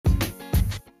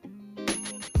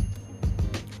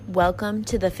Welcome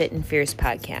to the Fit and Fierce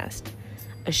podcast,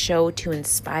 a show to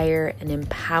inspire and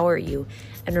empower you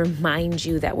and remind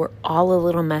you that we're all a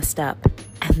little messed up,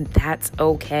 and that's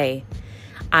okay.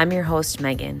 I'm your host,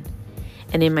 Megan,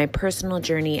 and in my personal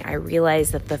journey, I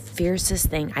realized that the fiercest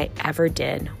thing I ever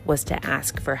did was to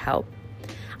ask for help.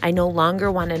 I no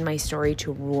longer wanted my story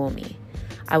to rule me.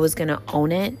 I was going to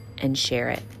own it and share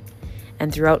it.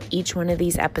 And throughout each one of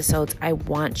these episodes, I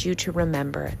want you to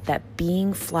remember that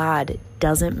being flawed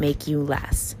doesn't make you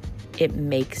less. It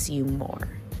makes you more.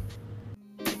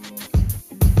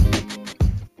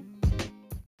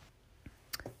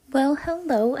 Well,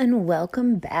 hello and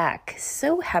welcome back.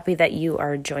 So happy that you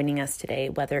are joining us today,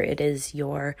 whether it is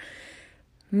your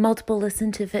multiple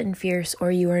listen to Fit and Fierce or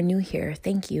you are new here.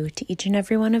 Thank you to each and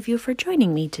every one of you for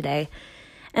joining me today.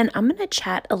 And I'm going to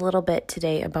chat a little bit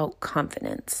today about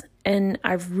confidence. And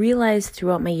I've realized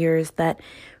throughout my years that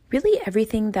really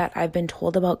everything that I've been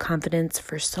told about confidence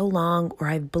for so long, or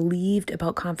I've believed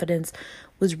about confidence,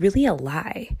 was really a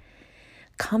lie.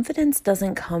 Confidence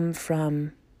doesn't come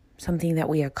from something that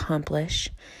we accomplish.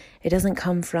 It doesn't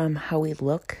come from how we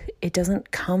look. It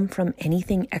doesn't come from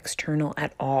anything external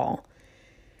at all.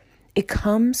 It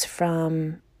comes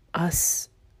from us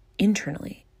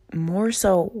internally. More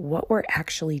so what we're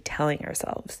actually telling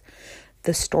ourselves,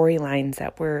 the storylines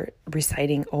that we're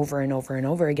reciting over and over and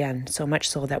over again, so much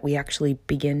so that we actually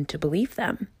begin to believe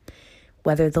them,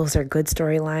 whether those are good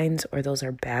storylines or those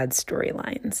are bad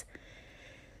storylines.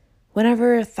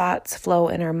 Whenever thoughts flow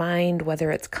in our mind,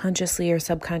 whether it's consciously or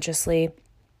subconsciously,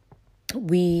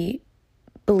 we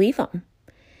believe them,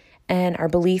 and our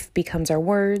belief becomes our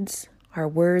words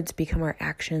become our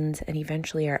actions, and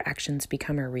eventually our actions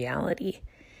become our reality.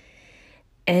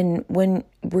 And when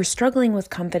we're struggling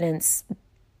with confidence,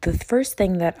 the first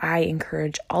thing that I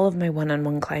encourage all of my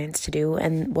one-on-one clients to do,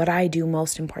 and what I do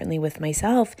most importantly with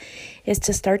myself, is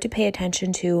to start to pay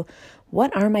attention to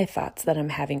what are my thoughts that I'm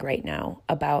having right now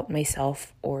about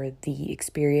myself or the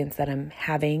experience that I'm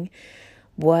having.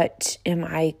 What am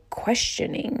I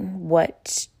questioning?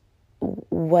 What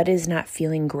is not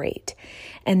feeling great?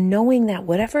 And knowing that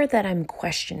whatever that I'm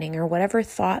questioning or whatever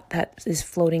thought that is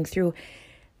floating through,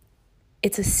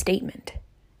 it's a statement.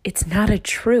 It's not a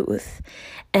truth.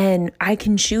 And I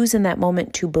can choose in that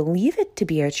moment to believe it to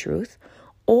be a truth,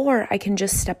 or I can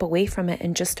just step away from it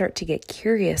and just start to get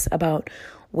curious about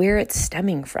where it's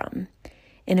stemming from.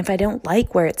 And if I don't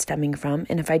like where it's stemming from,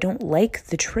 and if I don't like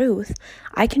the truth,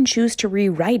 I can choose to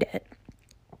rewrite it.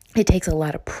 It takes a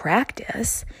lot of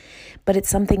practice, but it's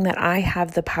something that I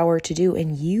have the power to do,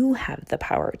 and you have the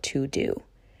power to do.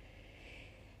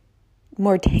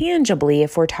 More tangibly,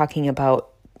 if we're talking about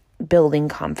building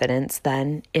confidence,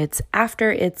 then it's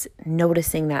after it's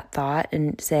noticing that thought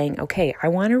and saying, okay, I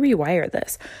want to rewire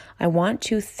this. I want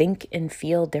to think and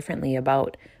feel differently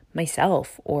about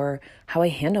myself or how I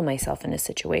handle myself in a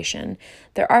situation.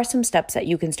 There are some steps that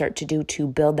you can start to do to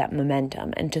build that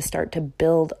momentum and to start to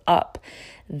build up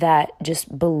that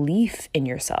just belief in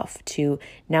yourself. To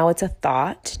now it's a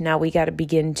thought. Now we got to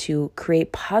begin to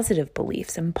create positive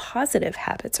beliefs and positive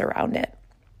habits around it.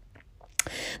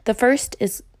 The first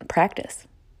is practice.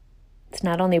 It's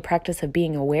not only a practice of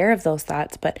being aware of those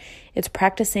thoughts, but it's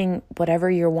practicing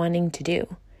whatever you're wanting to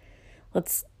do.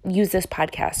 Let's use this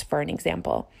podcast for an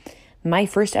example. My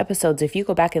first episodes, if you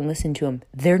go back and listen to them,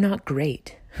 they're not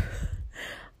great.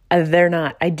 They're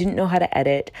not. I didn't know how to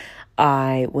edit.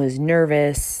 I was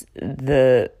nervous.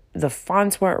 The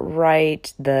fonts weren't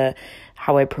right.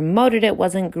 How I promoted it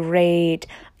wasn't great.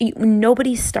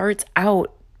 Nobody starts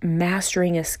out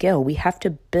mastering a skill. We have to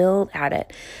build at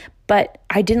it. But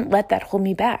I didn't let that hold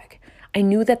me back. I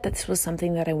knew that this was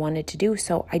something that I wanted to do,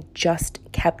 so I just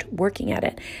kept working at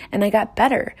it. And I got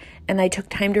better, and I took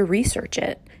time to research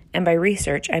it. And by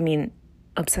research, I mean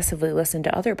obsessively listen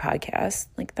to other podcasts.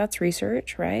 Like, that's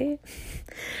research, right?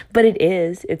 But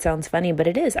it sounds funny, but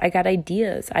it is. I got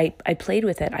ideas. I played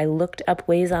with it. I looked up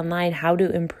ways online how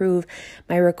to improve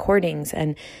my recordings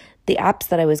and the apps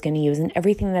that I was going to use and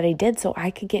everything that I did, so I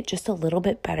could get just a little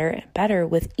bit better and better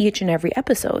with each and every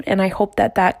episode. And I hope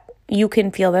that you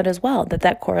can feel that as well,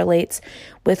 that correlates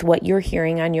with what you're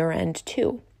hearing on your end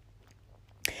too.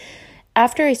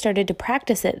 After I started to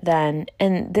practice it then,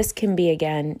 and this can be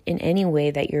again in any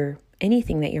way that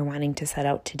anything that you're wanting to set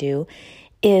out to do,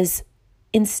 is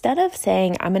instead of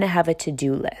saying, I'm going to have a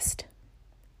to-do list,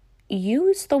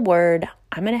 use the word,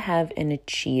 I'm going to have an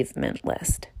achievement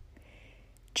list.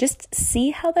 Just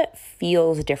see how that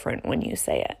feels different when you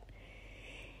say it.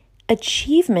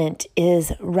 Achievement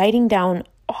is writing down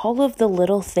all of the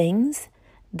little things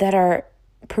that are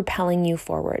propelling you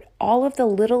forward. All of the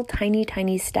little tiny,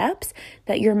 tiny steps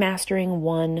that you're mastering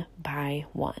one by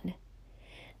one.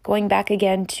 Going back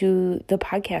again to the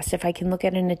podcast, if I can look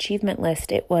at an achievement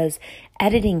list, it was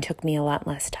editing took me a lot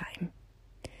less time.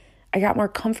 I got more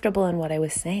comfortable in what I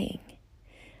was saying.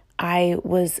 I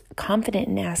was confident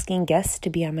in asking guests to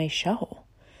be on my show.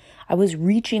 I was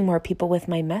reaching more people with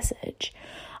my message.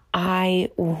 I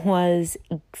was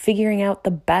figuring out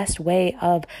the best way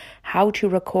of how to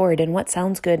record and what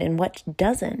sounds good and what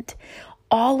doesn't.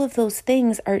 All of those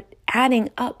things are adding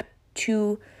up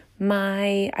to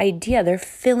my idea. They're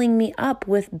filling me up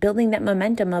with building that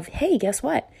momentum of, hey, guess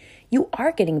what? You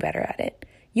are getting better at it.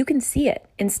 You can see it.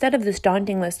 Instead of this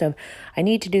daunting list of, I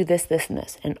need to do this, this, and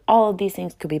this, and all of these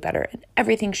things could be better, and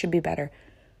everything should be better.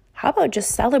 How about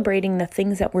just celebrating the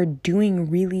things that we're doing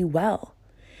really well?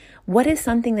 What is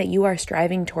something that you are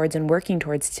striving towards and working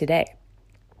towards today?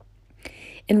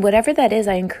 And whatever that is,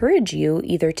 I encourage you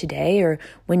either today or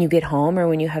when you get home or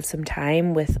when you have some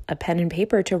time with a pen and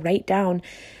paper to write down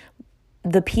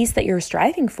the piece that you're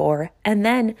striving for. And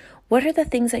then what are the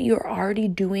things that you're already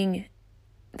doing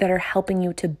that are helping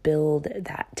you to build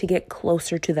that, to get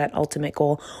closer to that ultimate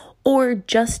goal, or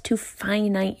just to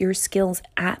finite your skills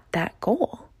at that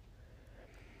goal?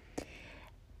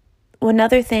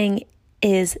 Another thing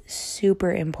is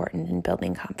super important in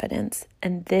building confidence.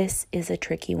 And this is a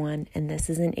tricky one, and this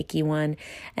is an icky one.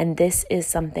 And this is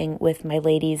something with my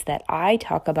ladies that I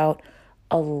talk about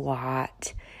a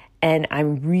lot. And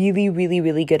I'm really, really,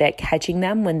 really good at catching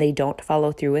them when they don't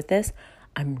follow through with this.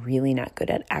 I'm really not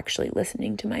good at actually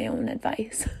listening to my own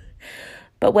advice.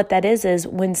 But what that is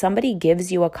when somebody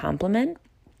gives you a compliment,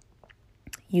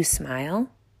 you smile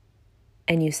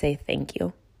and you say thank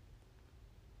you.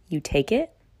 You take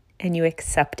it and you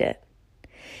accept it.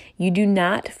 You do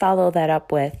not follow that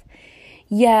up with,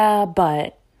 yeah,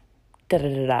 but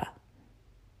da-da-da-da.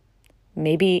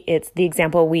 Maybe it's the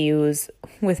example we use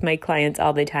with my clients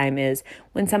all the time is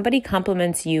when somebody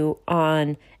compliments you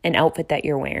on an outfit that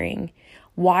you're wearing,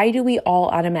 why do we all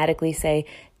automatically say,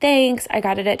 thanks, I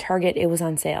got it at Target, it was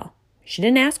on sale? She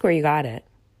didn't ask where you got it.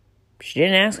 She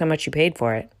didn't ask how much you paid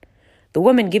for it. The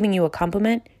woman giving you a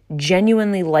compliment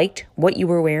genuinely liked what you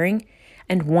were wearing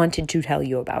and wanted to tell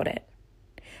you about it.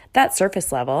 That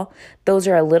surface level, those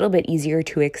are a little bit easier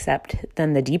to accept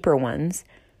than the deeper ones,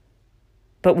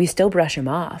 but we still brush them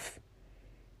off.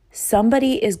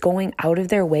 Somebody is going out of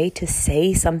their way to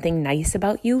say something nice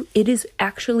about you. It is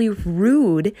actually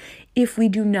rude if we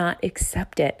do not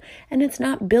accept it. And it's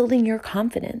not building your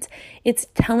confidence. It's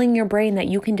telling your brain that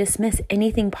you can dismiss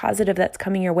anything positive that's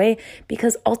coming your way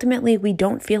because ultimately we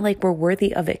don't feel like we're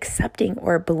worthy of accepting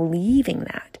or believing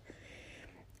that.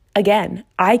 Again,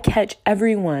 I catch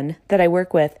everyone that I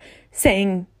work with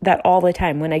saying that all the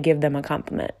time when I give them a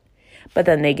compliment. But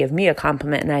then they give me a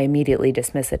compliment and I immediately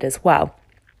dismiss it as well.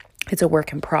 It's a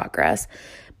work in progress.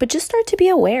 But just start to be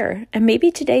aware. And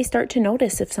maybe today start to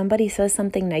notice if somebody says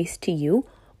something nice to you,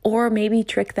 or maybe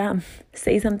trick them,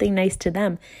 say something nice to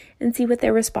them and see what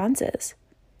their response is.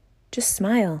 Just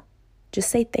smile.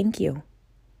 Just say thank you.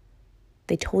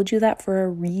 They told you that for a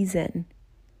reason.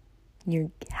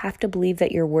 You have to believe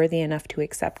that you're worthy enough to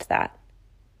accept that.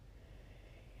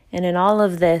 And in all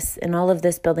of this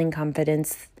building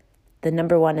confidence, the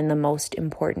number one and the most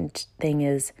important thing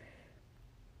is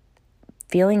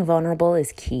feeling vulnerable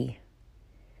is key.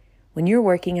 When you're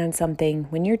working on something,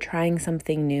 when you're trying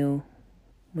something new,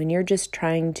 when you're just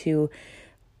trying to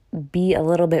be a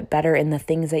little bit better in the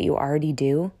things that you already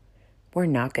do, we're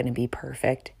not going to be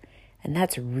perfect. And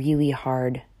that's really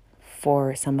hard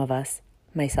for some of us,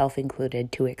 myself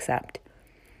included, to accept.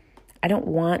 I don't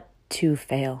want to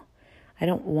fail. I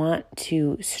don't want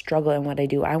to struggle in what I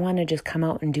do. I want to just come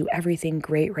out and do everything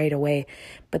great right away.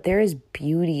 But there is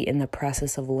beauty in the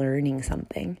process of learning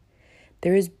something.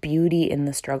 There is beauty in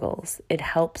the struggles. It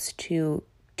helps to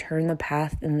turn the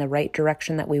path in the right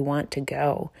direction that we want to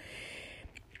go.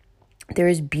 There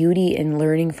is beauty in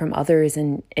learning from others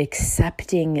and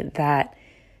accepting that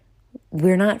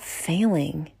we're not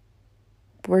failing.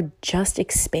 We're just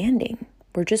expanding.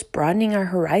 We're just broadening our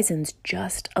horizons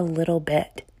just a little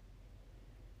bit.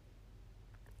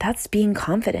 That's being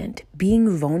confident.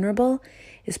 Being vulnerable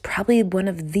is probably one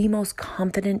of the most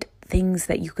confident things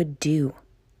that you could do.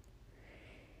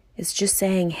 It's just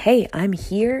saying, hey, I'm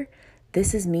here.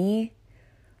 This is me.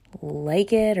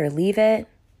 Like it or leave it.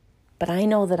 But I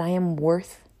know that I am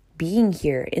worth being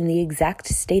here in the exact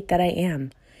state that I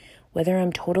am. Whether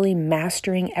I'm totally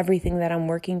mastering everything that I'm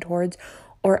working towards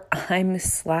or I'm a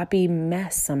sloppy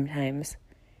mess sometimes.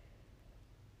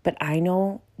 But I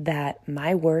know that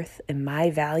my worth and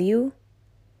my value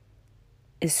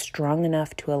is strong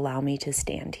enough to allow me to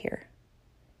stand here.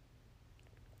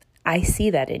 I see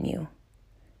that in you.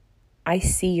 I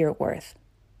see your worth.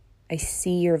 I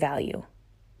see your value.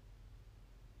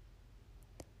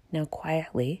 Now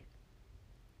quietly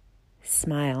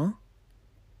smile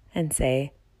and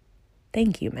say,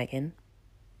 "Thank you, Megan."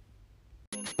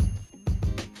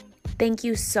 Thank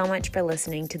you so much for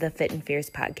listening to the Fit and Fierce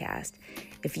podcast.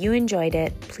 If you enjoyed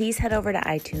it, please head over to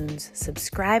iTunes,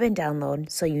 subscribe and download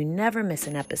so you never miss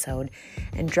an episode,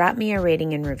 and drop me a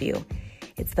rating and review.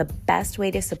 It's the best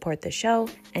way to support the show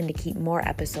and to keep more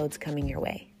episodes coming your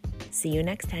way. See you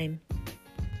next time.